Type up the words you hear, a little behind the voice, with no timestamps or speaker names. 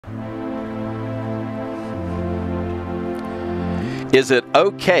Is it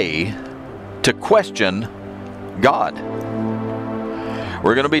okay to question God?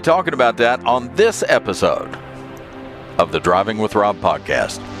 We're going to be talking about that on this episode of the Driving with Rob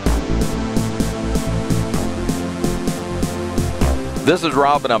podcast. This is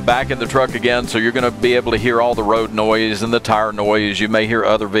Rob, and I'm back in the truck again, so you're going to be able to hear all the road noise and the tire noise. You may hear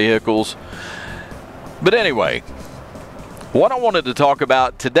other vehicles. But anyway, what I wanted to talk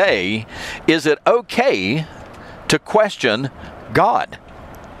about today is it okay to question God?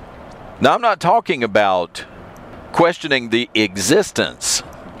 Now, I'm not talking about questioning the existence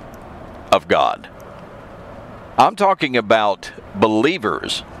of God. I'm talking about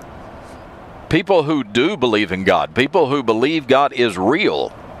believers, people who do believe in God, people who believe God is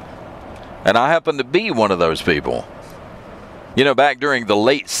real. And I happen to be one of those people. You know, back during the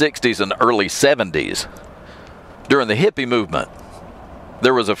late 60s and early 70s, during the hippie movement,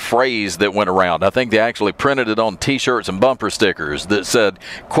 there was a phrase that went around. I think they actually printed it on t-shirts and bumper stickers that said,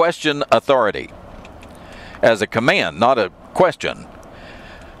 "Question authority." As a command, not a question.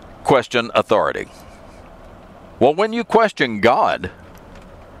 Question authority. Well, when you question God,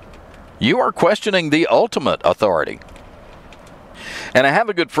 you are questioning the ultimate authority. And I have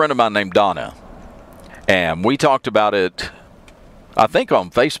a good friend of mine named Donna, and we talked about it, I think,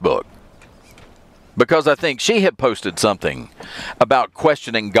 on Facebook. Because I think she had posted something about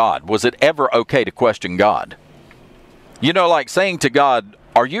questioning God. Was it ever okay to question God? You know, like saying to God,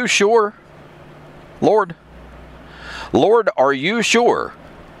 "Are you sure, Lord? Lord, are you sure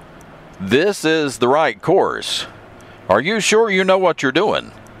this is the right course? Are you sure you know what you're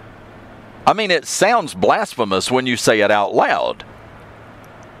doing?" I mean, it sounds blasphemous when you say it out loud.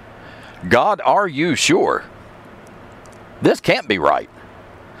 God, are you sure? This can't be right.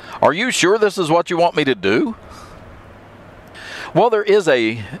 Are you sure this is what you want me to do? Well, there is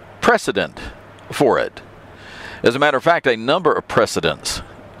a precedent for it. As a matter of fact, a number of precedents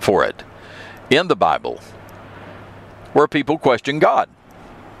for it in the Bible where people question God.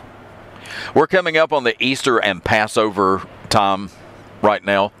 We're coming up on the Easter and Passover time right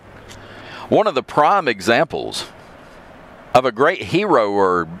now. One of the prime examples of a great hero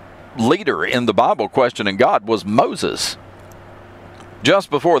or leader in the Bible questioning God was Moses.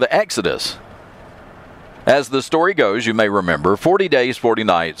 Just before the Exodus. As the story goes, you may remember, 40 days, 40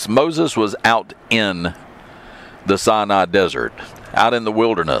 nights, Moses was out in the Sinai desert, out in the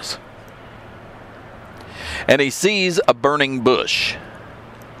wilderness. And he sees a burning bush.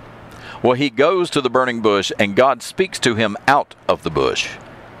 Well, he goes to the burning bush, and God speaks to him out of the bush.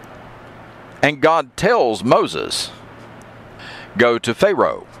 And God tells Moses, "Go to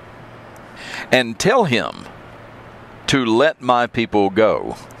Pharaoh and tell him to let my people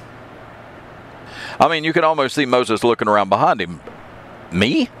go." I mean, you can almost see Moses looking around behind him.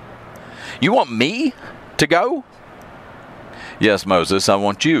 Me? You want me to go? "Yes, Moses, I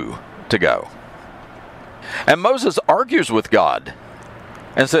want you to go." And Moses argues with God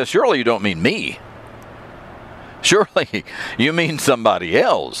and says, "Surely you don't mean me. Surely you mean somebody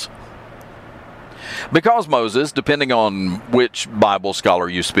else." Because Moses, depending on which Bible scholar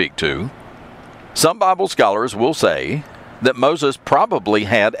you speak to, some Bible scholars will say that Moses probably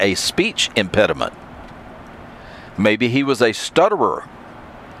had a speech impediment. Maybe he was a stutterer.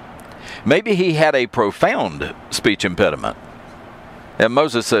 Maybe he had a profound speech impediment. And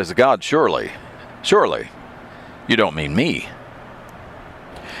Moses says, "God, surely, you don't mean me."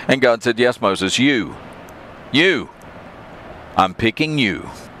 And God said, "Yes, Moses, you. I'm picking you."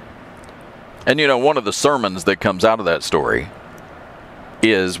 And you know, one of the sermons that comes out of that story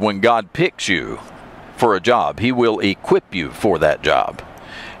is when God picks you for a job, He will equip you for that job.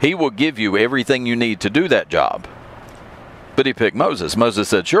 He will give you everything you need to do that job. But He picked Moses. Moses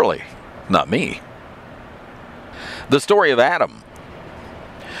said, "Surely, not me." The story of Adam.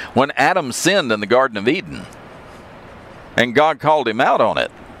 When Adam sinned in the Garden of Eden, and God called him out on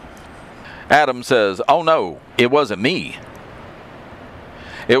it, Adam says, "Oh no, it wasn't me.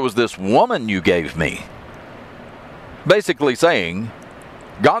 It was this woman you gave me." Basically saying,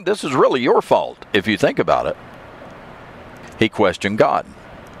 "God, this is really your fault if you think about it." He questioned God.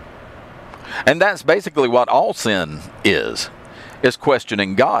 And that's basically what all sin is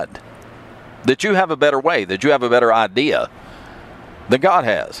questioning God. That you have a better way, that you have a better idea than God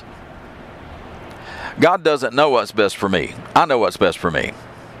has. God doesn't know what's best for me. I know what's best for me.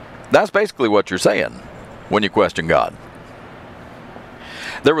 That's basically what you're saying when you question God.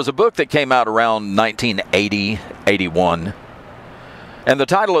 There was a book that came out around 1980, 81, and the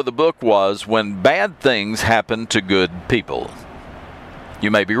title of the book was "When Bad Things Happen to Good People." You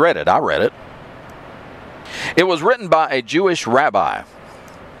maybe read it. I read it. It was written by a Jewish rabbi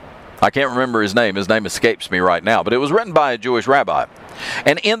I can't remember his name. His name escapes me right now. But it was written by a Jewish rabbi.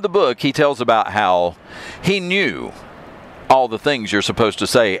 And in the book, he tells about how he knew all the things you're supposed to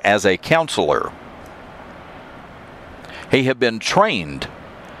say as a counselor. He had been trained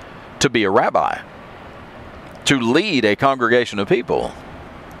to be a rabbi, to lead a congregation of people.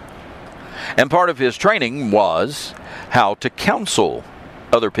 And part of his training was how to counsel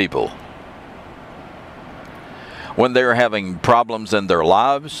other people when they're having problems in their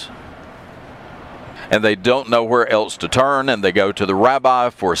lives and they don't know where else to turn, and they go to the rabbi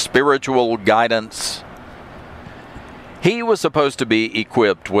for spiritual guidance. He was supposed to be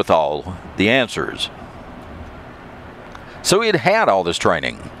equipped with all the answers. So he had had all this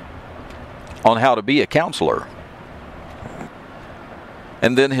training on how to be a counselor.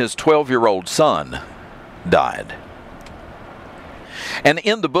 And then his 12-year-old son died. And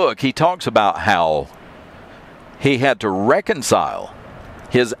in the book, he talks about how he had to reconcile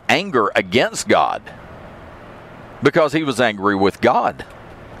his anger against God because he was angry with God.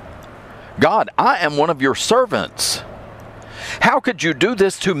 God, I am one of your servants. How could you do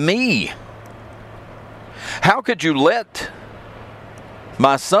this to me? How could you let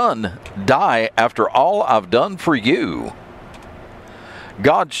my son die after all I've done for you?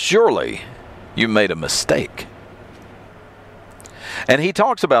 God, surely you made a mistake. And he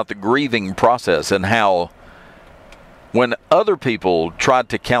talks about the grieving process and how when other people tried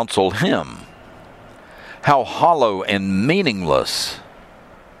to counsel him, how hollow and meaningless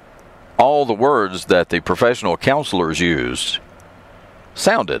all the words that the professional counselors used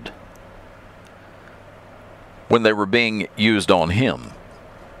sounded when they were being used on him.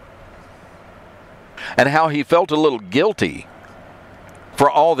 And how he felt a little guilty for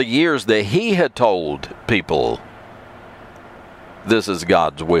all the years that he had told people, this is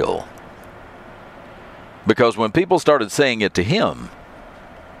God's will. Because when people started saying it to him,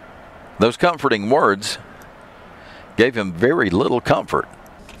 those comforting words gave him very little comfort.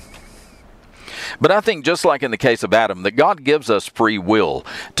 But I think just like in the case of Adam, that God gives us free will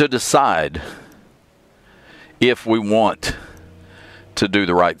to decide if we want to do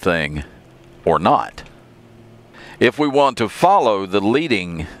the right thing or not. If we want to follow the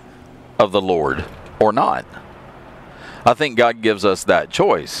leading of the Lord or not. I think God gives us that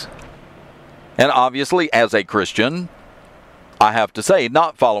choice. And obviously, as a Christian, I have to say,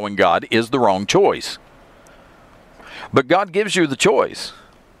 not following God is the wrong choice. But God gives you the choice.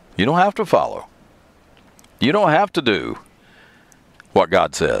 You don't have to follow. You don't have to do what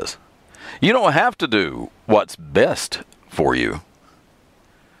God says. You don't have to do what's best for you.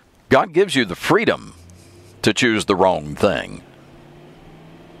 God gives you the freedom to choose the wrong thing.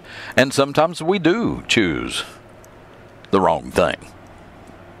 And sometimes we do choose the wrong thing.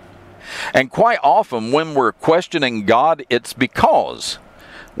 And quite often when we're questioning God, it's because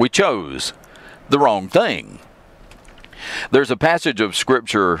we chose the wrong thing. There's a passage of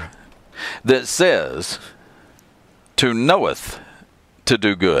Scripture that says, "To knoweth to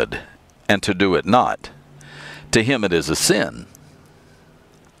do good, and to do it not, to him it is a sin."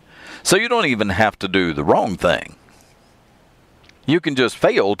 So you don't even have to do the wrong thing. You can just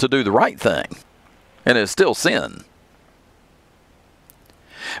fail to do the right thing, and it's still sin.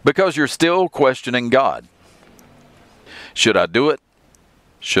 Because you're still questioning God. Should I do it?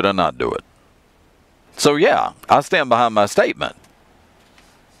 Should I not do it? So yeah, I stand behind my statement.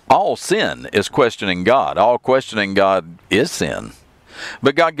 All sin is questioning God. All questioning God is sin.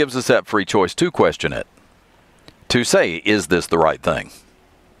 But God gives us that free choice to question it. To say, is this the right thing?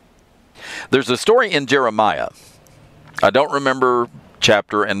 There's a story in Jeremiah. I don't remember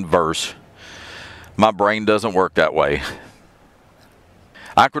chapter and verse. My brain doesn't work that way.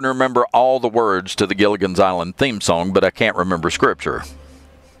 I can remember all the words to the Gilligan's Island theme song, but I can't remember Scripture.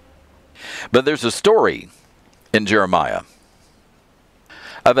 But there's a story in Jeremiah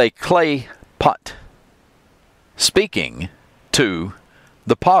of a clay pot speaking to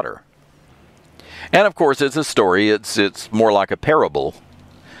the potter. And of course it's a story, it's more like a parable.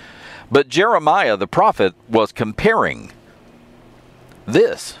 But Jeremiah the prophet was comparing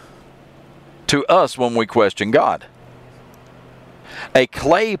this to us when we question God. A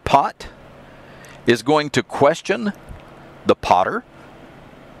clay pot is going to question the potter.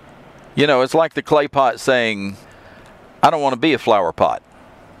 You know, it's like the clay pot saying, I don't want to be a flower pot.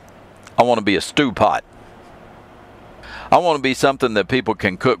 I want to be a stew pot. I want to be something that people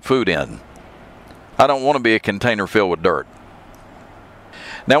can cook food in. I don't want to be a container filled with dirt.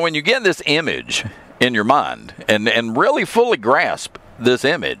 Now, when you get this image in your mind and really fully grasp this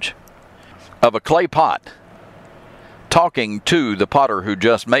image of a clay pot talking to the potter who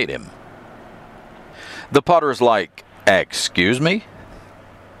just made him, the potter's like, excuse me?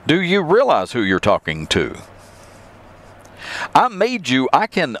 Do you realize who you're talking to? I made you, I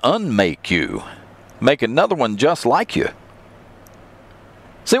can unmake you. Make another one just like you.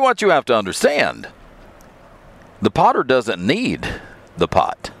 See, what you have to understand, the potter doesn't need the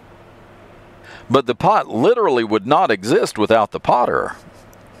pot. But the pot literally would not exist without the potter.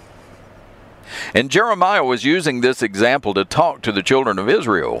 And Jeremiah was using this example to talk to the children of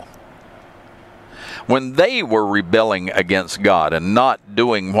Israel. When they were rebelling against God and not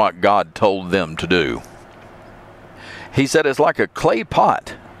doing what God told them to do. He said it's like a clay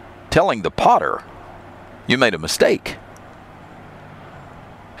pot telling the potter, you made a mistake.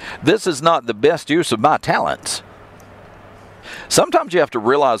 This is not the best use of my talents. Sometimes you have to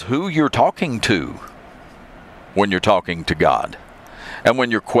realize who you're talking to when you're talking to God and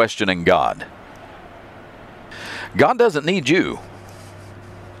when you're questioning God. God doesn't need you,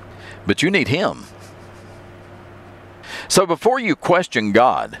 but you need Him. So before you question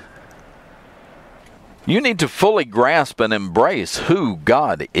God, you need to fully grasp and embrace who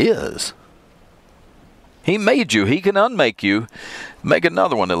God is. He made you. He can unmake you. Make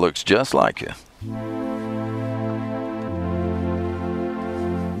another one that looks just like you.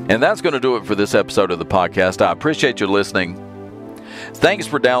 And that's going to do it for this episode of the podcast. I appreciate you listening. Thanks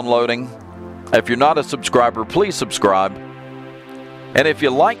for downloading. If you're not a subscriber, please subscribe. And if you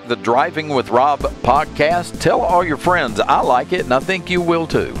like the Driving with Rob podcast, tell all your friends I like it, and I think you will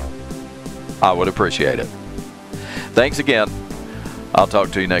too. I would appreciate it. Thanks again. I'll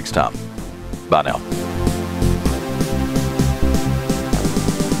talk to you next time. Bye now.